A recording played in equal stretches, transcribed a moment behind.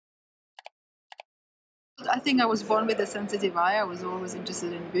I think I was born with a sensitive eye. I was always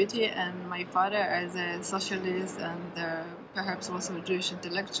interested in beauty, and my father, as a socialist and perhaps also a Jewish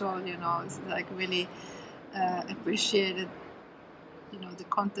intellectual, is like really appreciated, the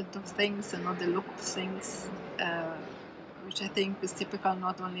content of things and not the look of things, which I think is typical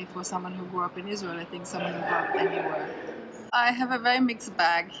not only for someone who grew up in Israel, I think someone who grew up anywhere. I have a very mixed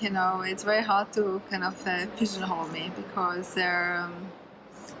bag, it's very hard to kind of pigeonhole me because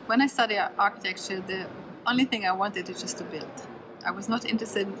when I studied architecture, the only thing I wanted is just to build. I was not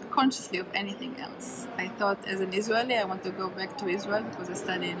interested consciously of anything else. I thought as an Israeli, I want to go back to Israel because I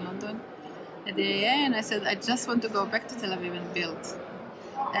studied in London at the AA, and I said, I just want to go back to Tel Aviv and build.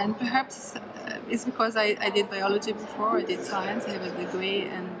 And perhaps it's because I did biology before, I did science, I have a degree,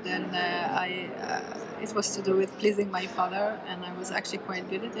 and then it was to do with pleasing my father, and I was actually quite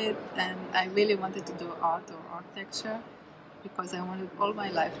good at it, and I really wanted to do art or architecture because I wanted all my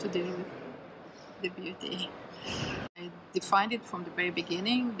life to deal with the beauty. I defined it from the very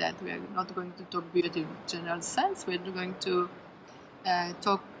beginning that we are not going to talk beauty in general sense, we're going to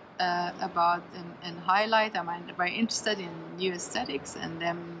talk about and highlight. I'm very interested in new aesthetics and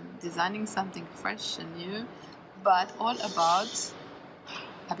them designing something fresh and new, but all about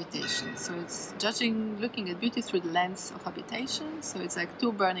habitation. So it's looking at beauty through the lens of habitation. So it's like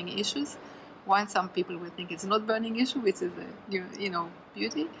two burning issues. One, some people will think it's not burning issue, which is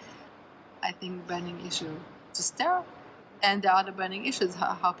beauty. I think burning issue to stare, and the other burning issue is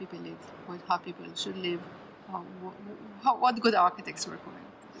how people live, how people should live, what good architects recommend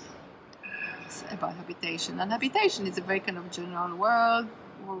about habitation. And habitation is a very kind of general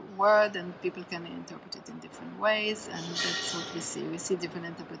word, and people can interpret it in different ways, and that's what we see. We see different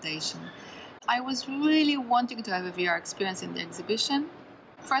interpretation. I was really wanting to have a VR experience in the exhibition.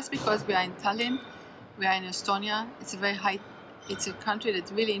 First, because we are in Tallinn, we are in Estonia. It's a country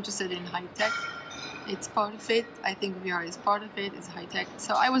that's really interested in high tech. It's part of it. I think VR is part of it. It's high tech.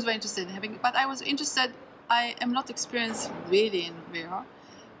 So I was very interested in having it, but I am not experienced really in VR.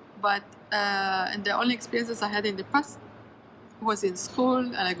 But and the only experiences I had in the past was in school,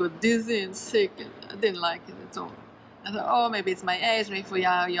 and I got dizzy and sick, and I didn't like it at all. I thought, oh, maybe it's my age, maybe for you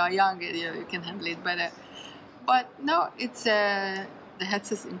are young, you can handle it better. But no, it's the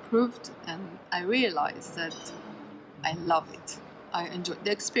headset improved, and I realized that I love it. I enjoy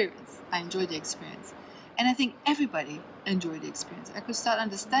the experience. And I think everybody enjoyed the experience. I could start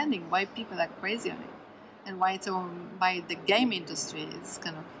understanding why people are crazy on it, and why the game industry is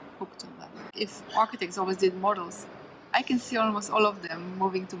kind of hooked on that. If architects always did models, I can see almost all of them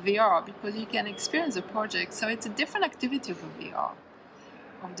moving to VR because you can experience a project. So it's a different activity for VR,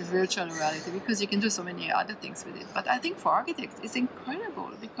 of the virtual reality, because you can do so many other things with it. But I think for architects, it's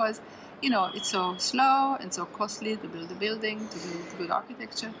incredible because, it's so slow and so costly to build a building, to build good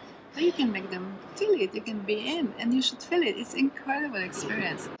architecture. But you can make them feel it, you can be in, and you should feel it. It's an incredible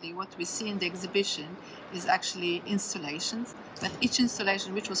experience. What we see in the exhibition is actually installations, but each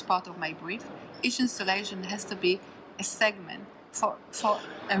installation, which was part of my brief, each installation has to be a segment for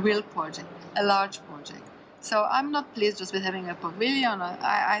a real project, a large project. So I'm not pleased just with having a pavilion.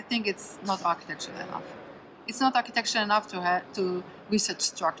 I think it's not architecture enough. It's not architecture enough to research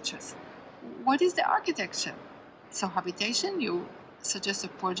structures. What is the architecture? So habitation, you suggest a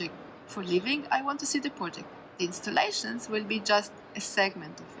project for living. I want to see the project. The installations will be just a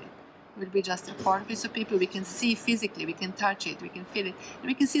segment of it. Will be just a part of it, so we can see physically, we can touch it, we can feel it, and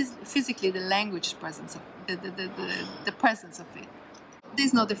we can see physically the language presence of the presence of it.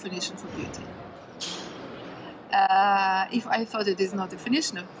 There's no definition for beauty. If I thought it is no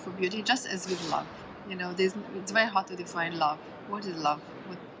definition for beauty, just as with love, it's very hard to define love. What is love?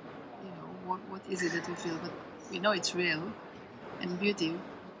 What is it that we feel? But we know it's real, and beauty,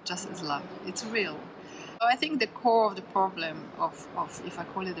 just as love, it's real. So I think the core of the problem of if I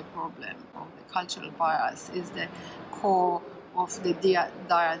call it a problem, of the cultural bias, is the core of the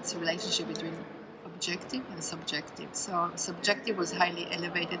direct relationship between objective and subjective. So subjective was highly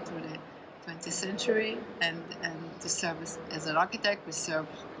elevated through the 20th century, and to serve as an architect, we serve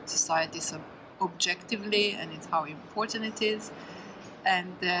society so objectively, and it's how important it is.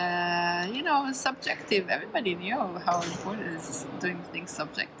 And subjective, everybody knew how important it is doing things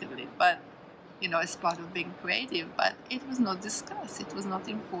subjectively, but as part of being creative, but it was not discussed, it was not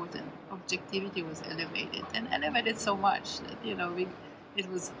important. Objectivity was elevated, and elevated so much that it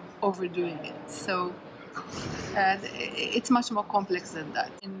was overdoing it. So it's much more complex than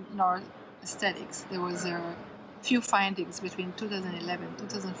that. In our aesthetics, there was a few findings between 2011 and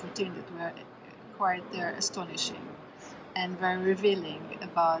 2014 that were quite astonishing and very revealing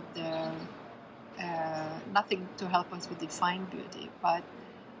about nothing to help us with define beauty, but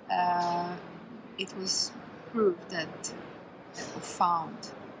it was proved that, or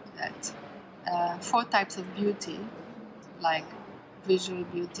found that 4 types of beauty, like visual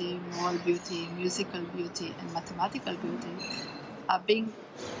beauty, moral beauty, musical beauty, and mathematical beauty, are being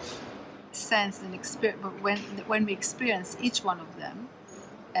sensed and experienced. But when we experience each one of them,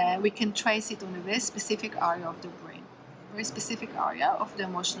 we can trace it on a very specific area of the brain, very specific area of the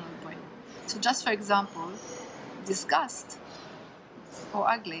emotional brain. So just for example, disgust or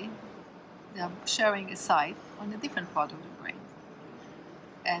ugly, they are sharing a site on a different part of the brain.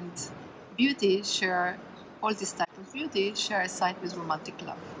 And beauty share, all this type of beauty share a site with romantic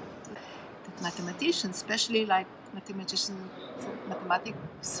love. The mathematicians, especially like mathematicians for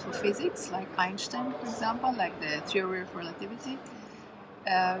mathematics for physics, like Einstein, for example, like the theory of relativity,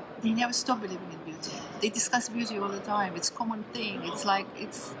 they never stop believing in beauty. They discuss beauty all the time. It's a common thing. It's like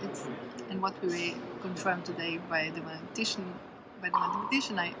it's and what we were confirmed today by the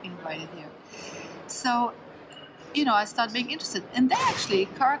mathematician I invited here. So, I start being interested, and they actually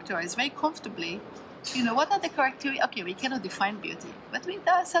characterize very comfortably. What are the characteristics? Okay, we cannot define beauty, but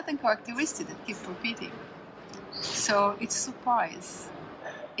there are certain characteristics that keep repeating. So it's surprise,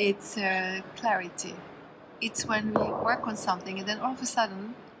 it's clarity. It's when we work on something and then all of a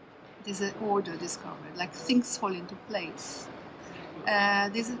sudden there's an order discovered, like things fall into place.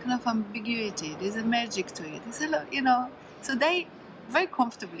 There's a kind of ambiguity, there's a magic to it. There's a lot, so they very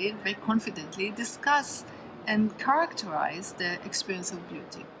comfortably and very confidently discuss and characterize the experience of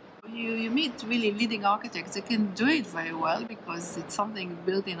beauty. You meet really leading architects that can do it very well because it's something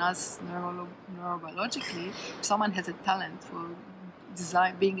built in us neurobiologically. If someone has a talent for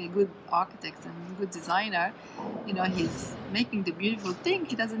design, being a good architect and a good designer, he's making the beautiful thing.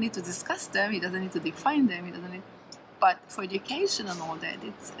 He doesn't need to discuss them. He doesn't need to define them. He doesn't need. But for education and all that,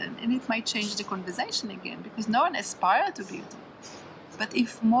 and it might change the conversation again because no one aspires to beauty. But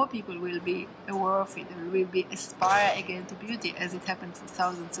if more people will be aware of it and will be aspire again to beauty as it happened for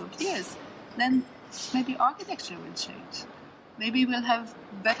thousands of years, then maybe architecture will change. Maybe we'll have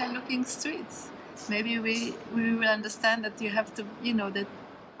better looking streets. Maybe we will understand that you have to, that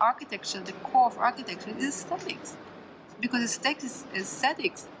architecture, the core of architecture is aesthetics. Because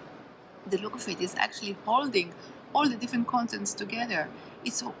aesthetics, the look of it is actually holding all the different contents together.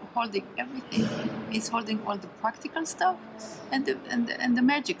 It's holding everything. It's holding all the practical stuff and the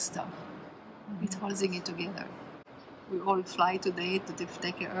magic stuff. It's holding it together. We all fly today to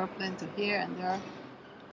take an airplane to here and there.